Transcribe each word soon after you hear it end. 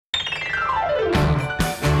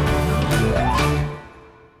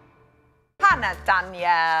Hannah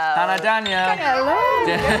Daniel. Hannah Daniel. Hello.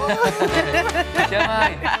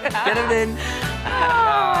 Siamai. Get it in.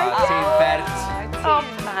 Ti'n Bert. Oh,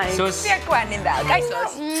 nice. Sus. Fi a Gwenyn fel. Gai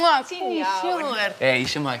sus. Ti'n iawn. Hey,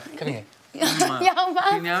 Siamai. Come here. Iawn,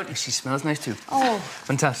 man. Ti'n iawn? She smells nice too. Oh.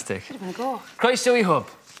 Fantastic. Dwi'n go. Croeso I hwb.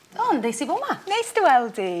 O, neis I bod ma. Neis dy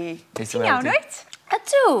weld i. Ti'n iawn, wyt?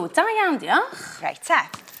 Ydw, da iawn, diolch. Reit, te.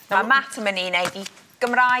 Mae Matt yn mynd i wneud i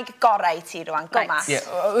Gymraeg gorau ti rwan, gomas.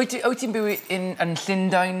 Wyt ti'n byw yn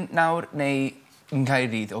Llundain nawr, neu yng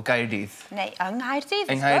Nghaerdydd, o Gaerdydd? Neu yng Nghaerdydd,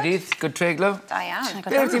 Yng Nghaerdydd, good treglo. Da iawn.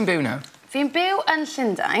 Ble wyt ti'n byw nawr? Fi'n byw yn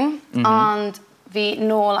Llundain, ond fi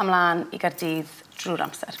nôl amlan i Gaerdydd drwy'r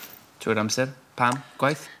amser. Trwy'r amser? Pam?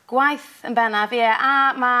 Gwaith? Gwaith yn bennaf, ie,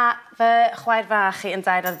 a mae fy chwaer fach i yn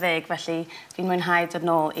 20, felly fi'n mwynhau dod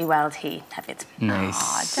nôl i weld hi hefyd. Nice.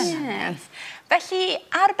 O, dyna neis. Felly,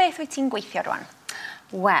 ar beth wyt ti'n gweithio rwan?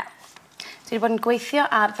 Wel, dwi wedi bod yn gweithio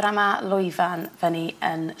ar ddrama lwyfan fyny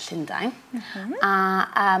yn Llundain.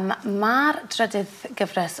 A mae'r drydydd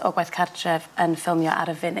gyfres o gwaith cartref yn ffilmio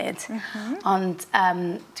ar y funud. Ond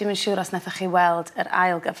dwi'n mynd siŵr os wnaethoch chi weld yr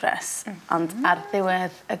ail gyfres. Ond ar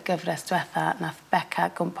ddiwedd y gyfres diwetha, nath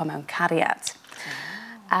Beca gwmpo mewn cariad.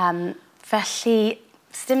 Felly,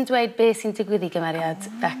 sdim dweud beth sy'n digwydd i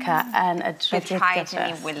gymeriad Beca yn y drydydd gyfres. Bydd rhaid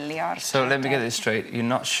i ni wylio'r... So, let me get this straight. You're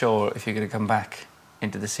not sure if you're going to come back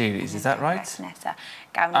into the series, is that right?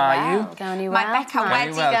 Gawn ni Are you? Gawn ni Mae weld. Beca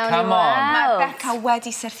wedi... Come on. Mae Beca wedi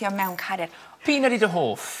syrthio mewn cariad. P'un ydy dy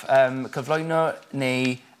hoff? Cyflwyno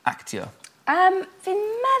neu actio? Fi'n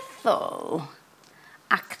meddwl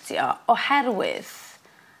actio oherwydd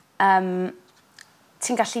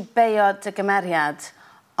ti'n gallu beio dy gymeriad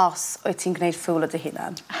os wyt ti'n gwneud ffwl o dy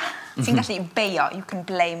hunan. Ti'n gallu beio, you can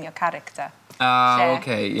blame your character.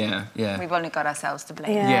 Okay, yeah. We've only got ourselves to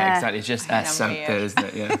blame. Yeah, exactly. It's just us out there, isn't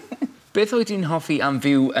it? Yeah. Beth oedd ti'n hoffi am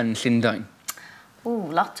fyw yn Llundain?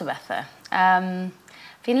 Lot o bethau.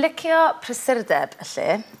 Fi'n licio prysurdeb y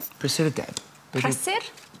lle. Prysurdeb? Prysur?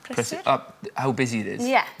 Prysur? How busy it is?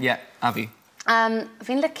 Yeah. Yeah, a fi.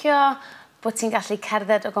 Fi'n licio bod ti'n gallu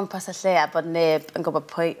cerdded o gwmpas y lle a bod neb yn gwybod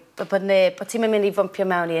pwy... Bod ti'n mynd i fwmpio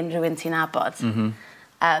mewn i unrhyw un ti'n abod.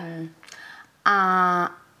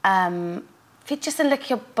 Fi jyst yn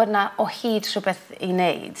licio bod na o hyd rhywbeth i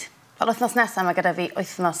wneud. Fel wythnos nesaf mae gyda fi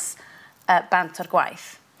wythnos bant o'r gwaith.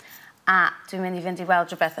 A dwi'n mynd i fynd i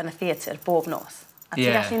weld rhywbeth yn y theatr bob nos. A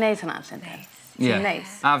ti'n gallu wneud hwnna, Llundain? Ti'n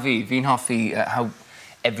neis. A fi'n hoffi how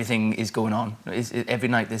everything is going on. Every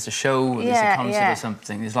night there's a show, there's a concert or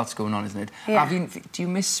something. There's lots going on, isn't it? A do you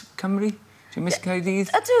miss Cymru? Do you miss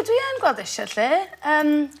Caerdydd? Ydw, dwi yn gweld eisiau lle.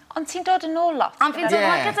 Ond ti'n dod yn ôl lot? Ond fi'n dod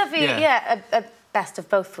yn gyda fi, y best of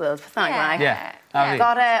both worlds, beth bynnag. Ie.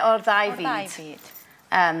 Gore o'r ddau fyd.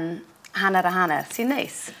 Hanner a hanner. Ti'n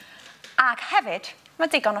neis? Ac hefyd,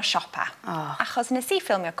 mae digon o siopa. Achos nes i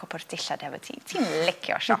ffilmio cwpwr dillad efo ti. Ti'n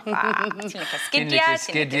licio siopa. Ti'n licio sgidiau,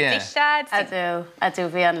 ti'n licio dillad.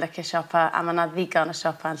 Ydw, fi yn licio siopa, a mae yna ddigon o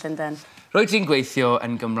siopa yn Llundain. Rwyt ti'n gweithio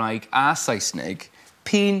yn Gymraeg a Saesneg.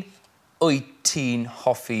 P'un wyt ti'n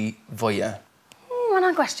hoffi fwyaf? Mae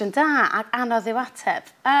yna'n gwestiwn da ac anodd i'w ateb.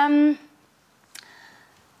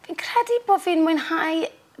 Fi'n credu bod fi'n mwynhau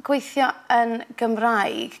gweithio yn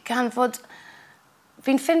Gymraeg gan fod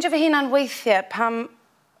fi'n ffindio fy hunan weithiau pam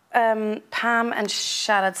yn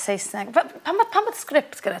siarad Saesneg. Pam bod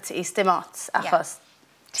sgript gyda ti, dim ots, achos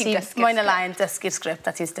ti moyn y lai yn dysgu'r sgript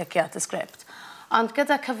a ti'n sticio at y sgript. Ond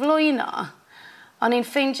gyda cyflwyno, o'n i'n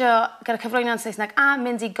ffeindio gyda cyflwyno yn Saesneg a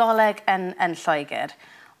mynd i goleg yn Lloegr,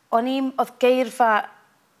 oedd geirfa,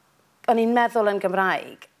 o'n i'n meddwl yn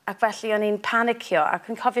Gymraeg, ac felly o'n i'n panicio ac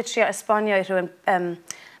yn cofio trio esbonio i rhywun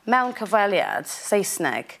mewn cyfweliad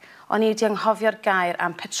Saesneg, o'n i wedi anghofio'r gair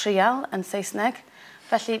am petriol yn Saesneg,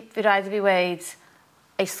 felly fi rhaid i fi weid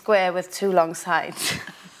a square with 2 long sides.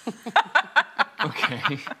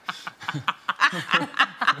 Okay.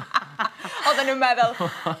 Oedden nhw'n meddwl,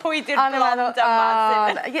 pwy di'r blond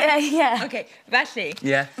yma? Ie. Felly,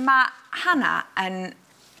 mae Hannah yn...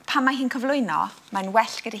 Pan mae hi'n cyflwyno, mae'n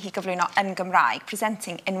well gyda hi gyflwyno yn Gymraeg,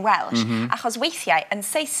 presenting in Welsh, achos weithiau yn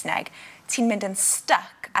Saesneg, ti'n mynd yn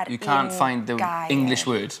stuck ar un gair. You can't find the English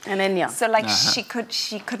word. Yn union. So, like, she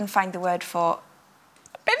couldn't find the word for...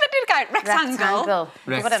 Beth ydy'r gair? Rectangle. So,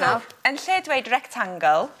 yn lle dweud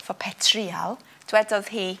rectangle for petriol,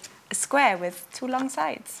 dwedodd hi a square with 2 long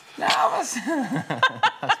sides. No,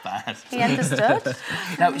 that's bad. He understood.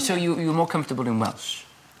 Now, so you were more comfortable in Welsh?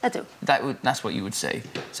 I do. That's what you would say.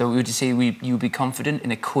 So would you say you would be confident in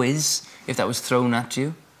a quiz if that was thrown at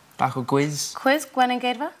you? Bach o quiz? Quiz, Gwen yn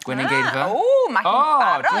geirfa? Gwen yn geirfa? Mae hi'n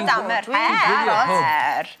barod am yr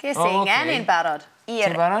her. Ges i ngeni'n barod.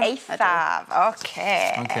 I'r eithaf, oce.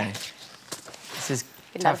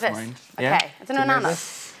 Tough mind. OK, ydyn nhw'n anodd?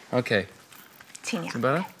 OK. Ti'n iawn. Ti'n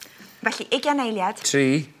barod? Felly, 20 eiliad.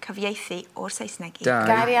 3. Cyfieithu o'r Saesneg i. 2.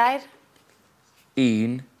 Gair i air.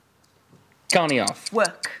 1. Gawn ni off.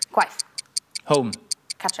 Work. Gwaith. Home.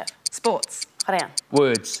 Cartref. Sports. Chwaraeon.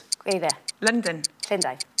 Words. Gweiddiau. London.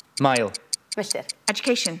 Llundain. Mile. Milltir.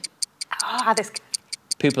 Education. Addysg.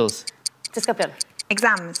 Pupils. Disgyblion.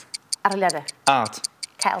 Exams. Arholiadau. Art.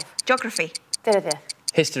 Celf. Geography. Diryddiaeth.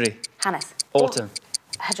 History. Hanes. Autumn.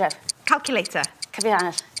 Hydref. Calculator.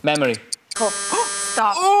 Cyfeiriannus. Memory. Cof.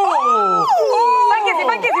 Stop. Fa'n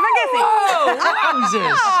gesi.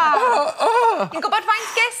 Wowzers! Yn gwybod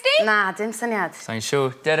faint ges di? Na, dim syniad. Sa'n siw,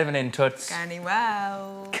 der fan hyn, twts. Gan ni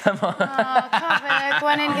weld. Come on. Cofio,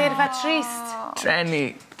 gwenyn geirfa trist.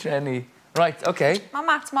 Treni. Right, OK. Mae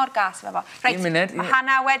Matt mor gas fe fo. Reit, Un munud. mae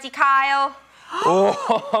Hannah wedi cael...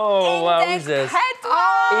 Wowzers.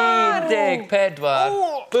 14.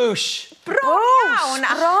 Boosh. Bron iawn.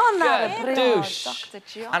 Bron ar y bryd. Douche. Dr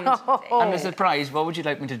John. And a surprise, what would you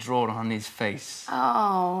like me to draw on his face?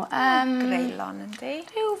 Greulon yndi.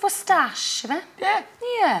 Rhyw fwstash, fe? Yeah.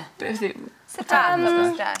 Ie. Beth ydi? Sy'n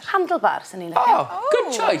Handlebar, sy'n ni'n licio. Oh,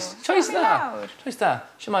 good choice. Choice da. Choice da.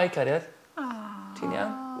 Siamai, cariad. Ti'n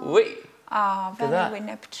iawn? Wy. Fel y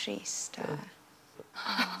wyneb trist.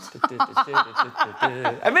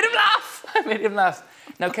 I made him laugh.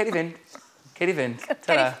 Now, cer i fynd. Cer i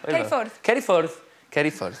ffwrdd. Cer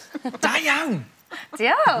i ffwrdd. Da iawn.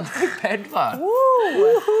 Diolch. 4.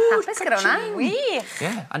 Hapus gyda hwnna. Wych.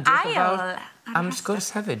 Ie, and diolch yn fawr am sgwrs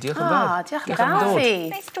hefyd. Diolch yn fawr. Diolch yn fawr fi.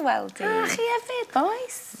 Neis dy weld di. A chi hefyd,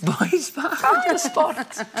 boys. Boys bach. Y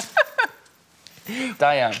sport. Da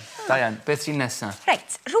iawn. Beth sy'n nesaf?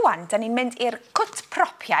 Reit, rwan, da ni'n mynd i'r cwt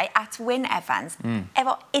propiau at Wyn Evans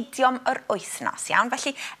efo idiom yr wythnos, iawn?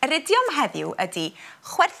 Felly, yr idiom heddiw ydy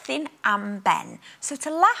chwerthin am ben. So, to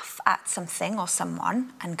laugh at something or someone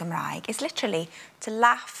yn Gymraeg is literally to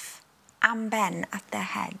laugh am ben at their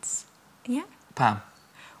heads. Yeah? Pam?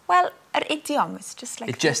 Well, yr idiom is just like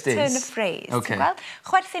It just a turn is. of phrase. Okay. Well,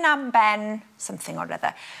 chwerthin am ben, something or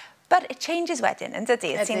other. But it changes wedyn, yn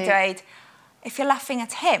dydi? Ti'n dweud, if you're laughing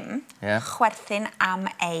at him, chwerthin am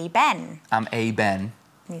ei ben. Am ei ben.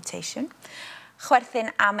 Mutation.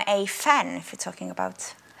 Chwerthin am ei ffen, if you're talking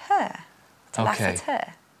about her. To laugh at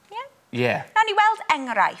her. Yeah? Yeah. Nawn ni weld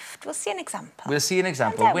enghraifft. We'll see an example. We'll see an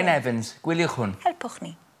example. Wyn Evans, gwyliwch hwn. Helpwch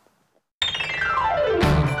ni.